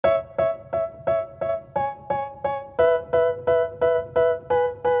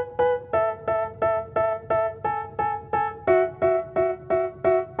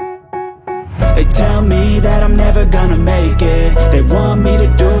tell me that I'm never gonna make it. They want me to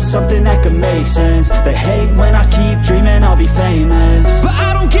do something that could make sense. They hate when I keep dreaming I'll be famous, but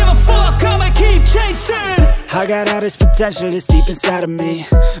I don't give a fuck, I'ma keep chasing. I got all this potential that's deep inside of me,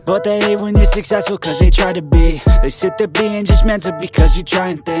 but they hate when you're successful cause they try to be. They sit there being judgmental because you're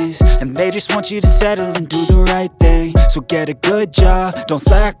trying things, and they just want you to settle and do the right thing. So get a good job, don't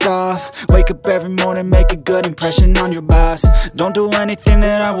slack off. Wake up every morning, make a good impression on your boss. Don't do anything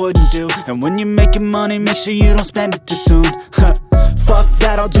that I wouldn't do, and when you're making money, make sure you don't spend it too soon. Fuck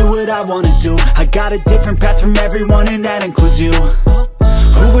that, I'll do what I wanna do. I got a different path from everyone, and that includes you.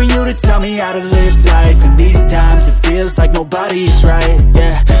 Who are you to tell me how to live life? In these times it feels like nobody's right,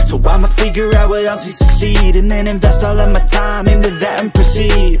 yeah. So I'ma figure out what else we succeed, and then invest all of my time into that and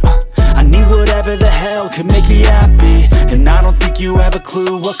proceed. I need whatever the hell could make me happy, and I don't think you have a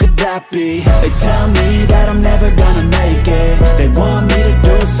clue what could that be. They tell me that I'm never gonna make it. They want me to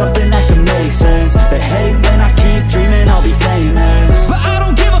do something that can make sense. They hate when I keep dreaming I'll be famous, but I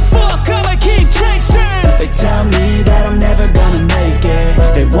don't give a fuck, I'ma keep chasing. They tell me that I'm never gonna make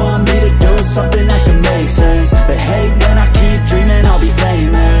it. They want me to do something that can make sense. They hate when I keep dreaming I'll be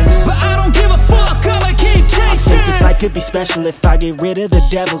famous, but I don't give a fuck, I'ma keep chasing. I think this life could be special if I get rid of the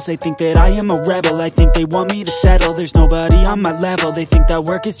devils. They think that I am a rebel, I think they want me to settle. There's nobody on my level. They think that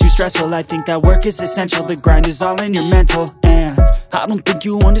work is too stressful, I think that work is essential. The grind is all in your mental, and I don't think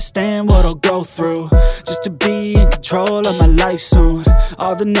you understand what I'll go through just to be in control of my life soon.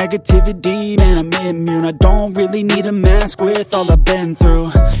 All the negativity, man, I'm immune. I don't really need a mask with all I've been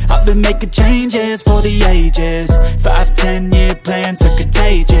through. I've been making changes for the ages. 5-10 year plans are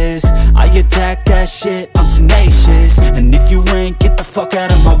contagious. I attack that shit, I'm tenacious. And if you ain't, get the fuck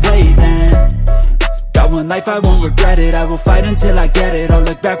out of my way then. Got one life, I won't regret it. I will fight until I get it. I'll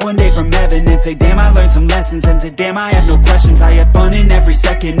look back one day from heaven and say, damn, I learned some lessons. And say, damn, I had no questions. I had fun in every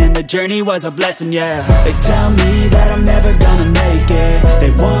second, and the journey was a blessing, yeah. They tell me that I'm never gonna make it.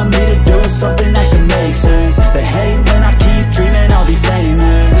 They want me to do something that can make sense. They hate when I keep dreaming I'll be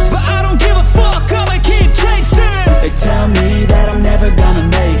famous, but I don't give a fuck, I'ma keep chasing. They tell me that I'm never gonna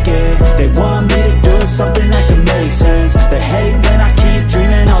make it. They want me to do something that can make sense. They hate when I keep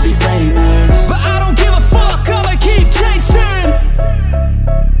dreaming I'll be famous, but I don't give a fuck, I'ma keep chasing.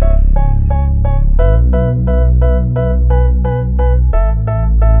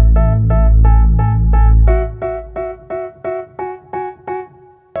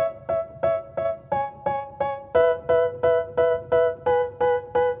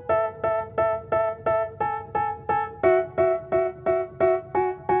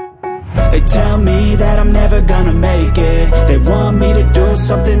 They tell me that I'm never gonna make it. They want me to do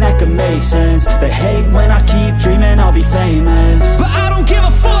something that can make sense. They hate when I keep dreaming I'll be famous, but I don't give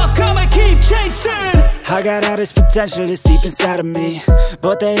a fuck, I'ma keep chasing. I got all this potential that's deep inside of me,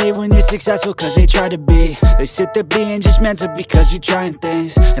 but they hate when you're successful cause they try to be. They sit there being judgmental because you're trying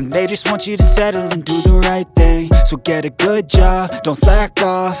things, and they just want you to settle and do the right thing. So get a good job, don't slack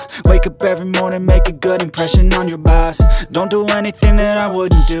off. Wake up every morning, make a good impression on your boss. Don't do anything that I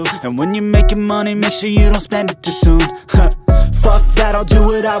wouldn't do, and when you're making money, make sure you don't spend it too soon. Fuck that, I'll do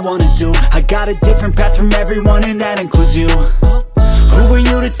what I wanna do. I got a different path from everyone, and that includes you. Who are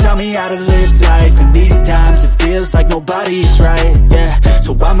you to tell me how to live life? In these times it feels like nobody's right, yeah.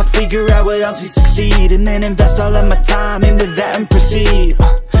 So I'ma figure out what else we succeed, and then invest all of my time into that and proceed.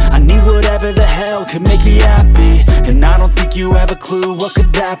 I need whatever the hell could make me happy, and I don't think you have a clue what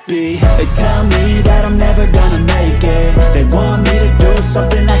could that be. They tell me that I'm never gonna make it. They want me to do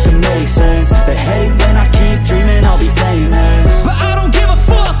something that can make sense. They hate when I keep dreaming I'll be famous, but I don't give a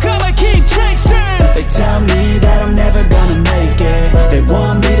fuck, I'ma keep chasing. They tell me that I'm never gonna make it. They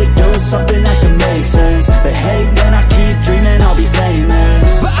want me to do something that can make sense. They hate when I keep dreaming I'll be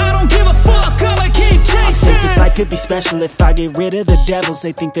famous, but I don't give a fuck, I'ma keep chasing. I think this life could be special if I get rid of the devils.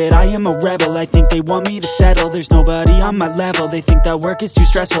 They think that I am a rebel, I think they want me to settle. There's nobody on my level. They think that work is too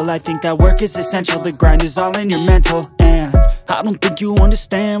stressful, I think that work is essential. The grind is all in your mental, and I don't think you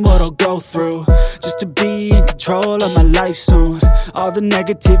understand what I'll go through just to be in control of my life soon. All the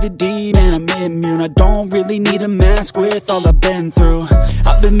negativity, man, I'm immune. I don't really need a mask with all I've been through.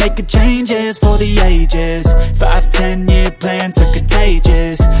 I've been making changes for the ages. 5-10 year plans are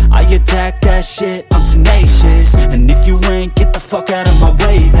contagious. I attack that shit, I'm tenacious. And if you ain't, get the fuck out of my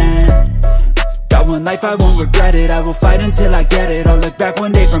way then. Got one life, I won't regret it. I will fight until I get it. I'll look back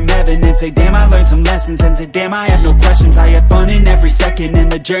one day from heaven and say, damn, I learned some lessons. And say, damn, I had no questions. I had fun in every second,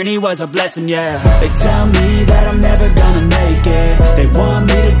 and the journey was a blessing, yeah. They tell me that I'm never gonna make it. They want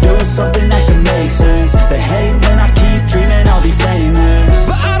me to do something that can make sense. They hate when I keep dreaming I'll be famous,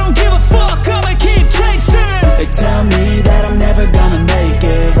 but I don't give a fuck, I'ma keep chasing. They tell me that I'm never gonna make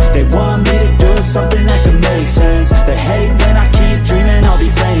it. They want me to do something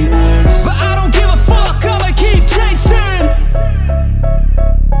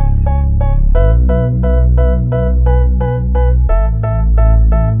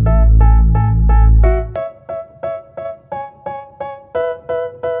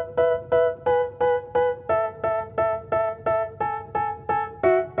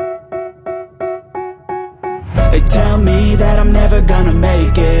They tell me that I'm never gonna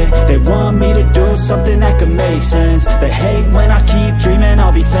make it. They want me to do something that could make sense. They hate when I keep dreaming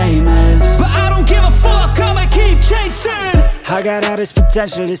I'll be famous, but I don't give a fuck, I'ma keep chasing. I got all this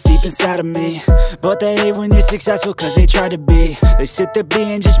potential that's deep inside of me, but they hate when you're successful cause they try to be. They sit there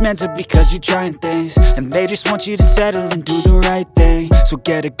being judgmental because you're trying things, and they just want you to settle and do the right thing. So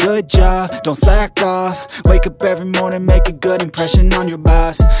get a good job, don't slack off. Wake up every morning, make a good impression on your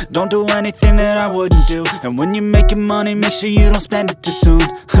boss. Don't do anything that I wouldn't do, and when you're making money, make sure you don't spend it too soon.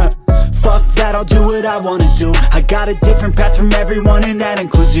 Fuck that, I'll do what I wanna do. I got a different path from everyone, and that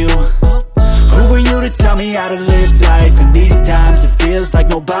includes you. Who are you to tell me how to live life? In these times it feels like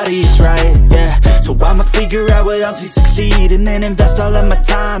nobody is right, yeah. So I'ma figure out what else we succeed, and then invest all of my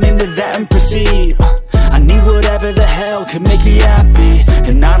time into that and proceed. I need whatever the hell could make me happy,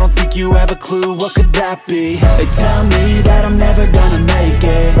 and I don't think you have a clue what could that be. They tell me that I'm never gonna make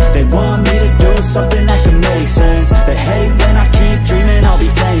it. They want me to do something that could make sense. They hate when I keep dreaming I'll be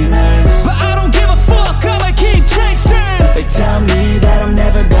famous, but I don't give a fuck, I'ma keep chasing. They tell me that I'm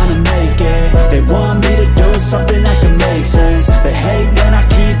never gonna make it. They want me to do something that can make sense. They hate when I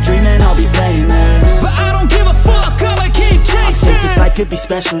keep dreaming I'll be famous, but I don't give a fuck, I'ma keep chasing. I think this life could be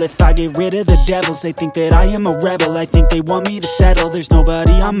special if I get rid of the devils. They think that I am a rebel, I think they want me to settle. There's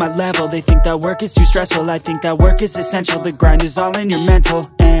nobody on my level. They think that work is too stressful, I think that work is essential. The grind is all in your mental,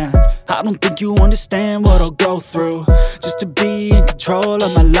 and I don't think you understand what I'll go through just to be in control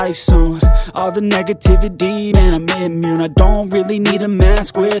of my life soon. All the negativity, man, I'm immune. I don't really need a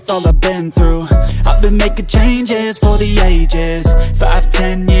mask with all I've been through. I've been making changes for the ages.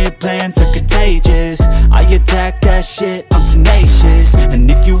 5-10 year plans are contagious. I attack that shit, I'm tenacious. And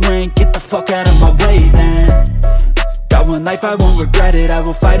if you ain't, get the fuck out of my way then. Got one life, I won't regret it. I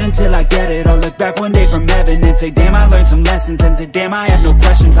will fight until I get it. I'll look back one day from heaven and say, damn, I learned some lessons. And say, damn, I had no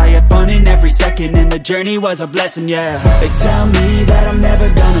questions. I had fun in every second, and the journey was a blessing, yeah. They tell me that I'm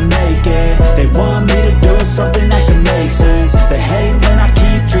never gonna make it. They want me to do something that can make sense. They hate when I